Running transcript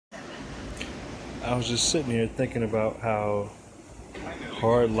I was just sitting here thinking about how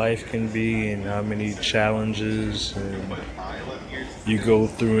hard life can be and how many challenges and you go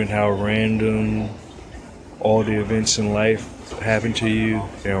through and how random all the events in life happen to you.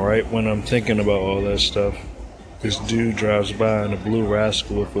 And right when I'm thinking about all that stuff, this dude drives by in a blue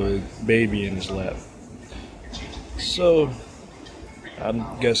rascal with a baby in his lap. So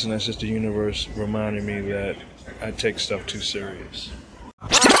I'm guessing that's just the universe reminding me that I take stuff too serious.